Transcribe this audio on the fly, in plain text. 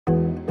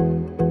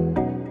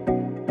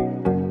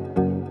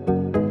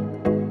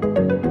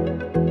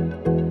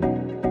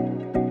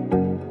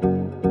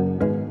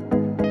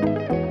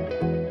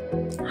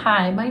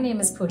Hi, my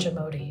name is Pooja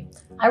Modi.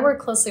 I work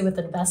closely with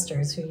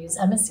investors who use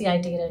MSCI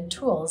data and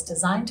tools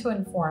designed to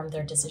inform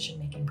their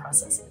decision-making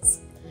processes.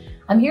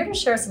 I'm here to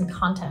share some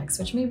context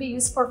which may be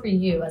useful for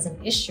you as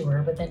an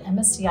issuer within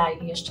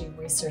MSCI ESG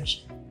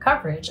Research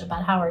coverage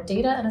about how our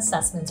data and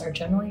assessments are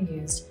generally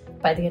used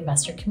by the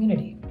investor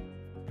community.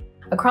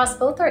 Across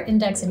both our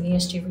index and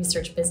ESG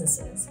research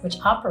businesses, which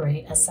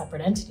operate as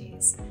separate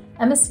entities,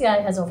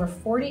 MSCI has over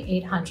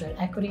 4,800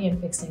 equity and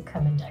fixed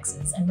income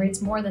indexes and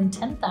rates more than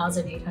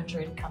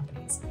 10,800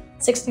 companies,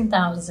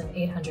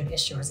 16,800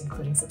 issuers,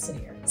 including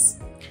subsidiaries.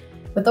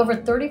 With over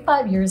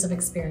 35 years of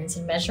experience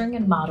in measuring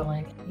and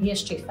modeling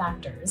ESG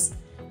factors,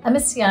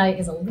 MSCI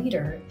is a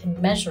leader in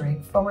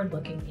measuring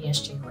forward-looking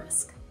ESG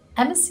risk.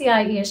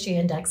 MSCI ESG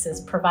indexes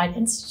provide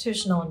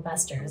institutional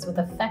investors with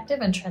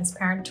effective and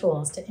transparent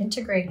tools to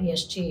integrate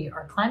ESG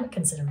or climate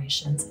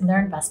considerations in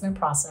their investment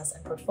process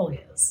and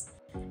portfolios.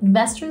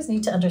 Investors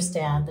need to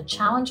understand the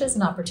challenges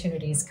and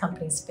opportunities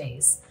companies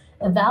face,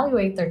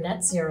 evaluate their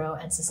net zero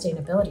and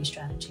sustainability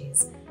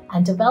strategies,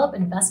 and develop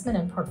investment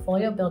and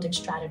portfolio building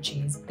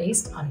strategies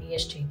based on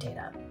ESG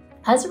data.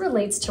 As it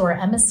relates to our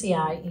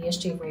MSCI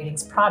ESG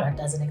ratings product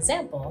as an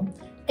example,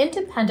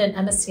 independent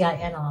MSCI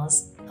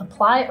analysts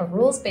apply a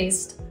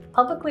rules-based,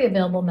 publicly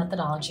available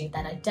methodology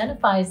that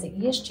identifies the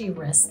ESG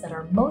risks that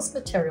are most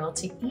material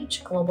to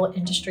each global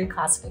industry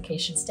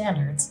classification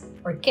standards,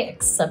 or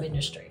GICS,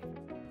 sub-industry.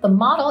 The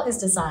model is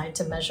designed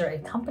to measure a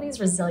company's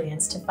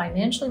resilience to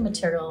financially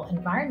material,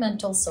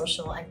 environmental,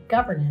 social, and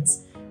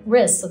governance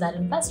risks so that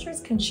investors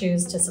can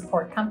choose to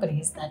support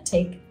companies that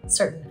take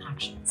certain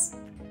actions.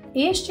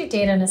 ESG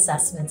data and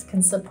assessments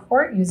can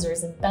support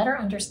users in better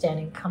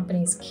understanding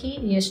companies' key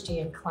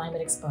ESG and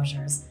climate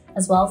exposures,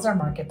 as well as their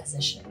market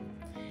positioning.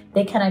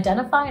 They can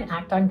identify and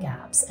act on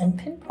gaps and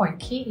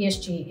pinpoint key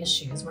ESG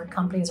issues where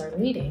companies are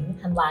leading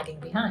and lagging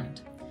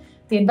behind.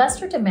 The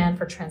investor demand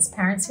for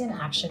transparency and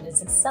action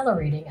is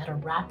accelerating at a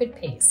rapid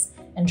pace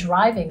and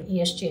driving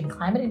ESG and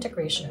climate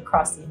integration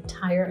across the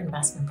entire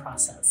investment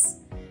process.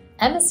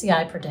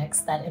 MSCI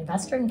predicts that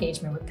investor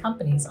engagement with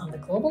companies on the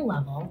global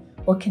level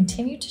will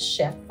continue to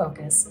shift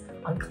focus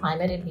on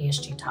climate and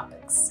ESG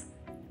topics.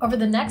 Over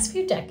the next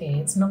few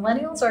decades,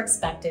 millennials are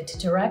expected to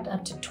direct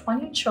up to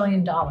 $20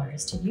 trillion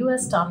to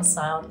U.S.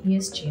 domiciled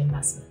ESG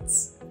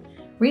investments.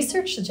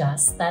 Research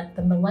suggests that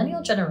the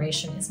millennial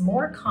generation is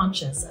more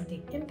conscious of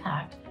the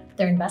impact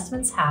their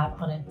investments have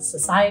on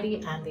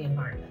society and the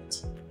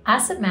environment.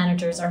 Asset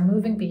managers are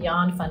moving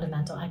beyond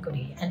fundamental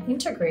equity and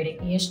integrating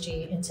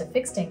ESG into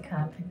fixed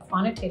income and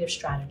quantitative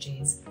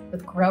strategies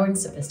with growing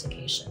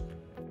sophistication.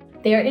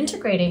 They are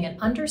integrating and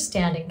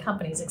understanding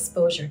companies'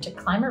 exposure to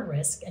climate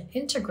risk and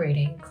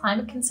integrating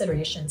climate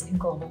considerations in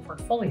global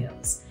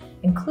portfolios,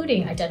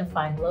 including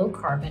identifying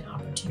low-carbon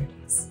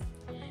opportunities.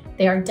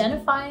 They are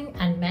identifying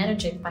and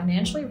managing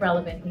financially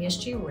relevant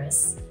ESG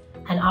risks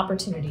and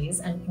opportunities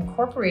and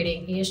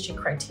incorporating ESG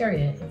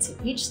criteria into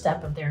each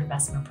step of their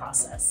investment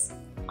process.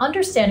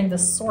 Understanding the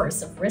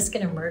source of risk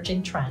and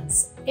emerging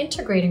trends,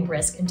 integrating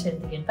risk into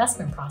the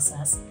investment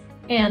process,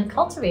 and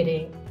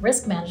cultivating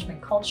risk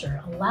management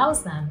culture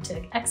allows them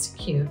to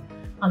execute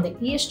on the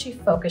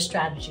ESG-focused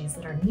strategies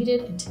that are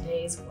needed in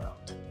today's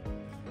world.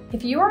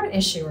 If you are an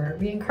issuer,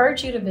 we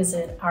encourage you to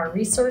visit our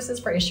Resources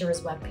for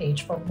Issuers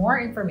webpage for more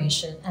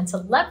information and to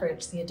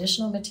leverage the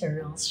additional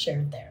materials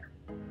shared there.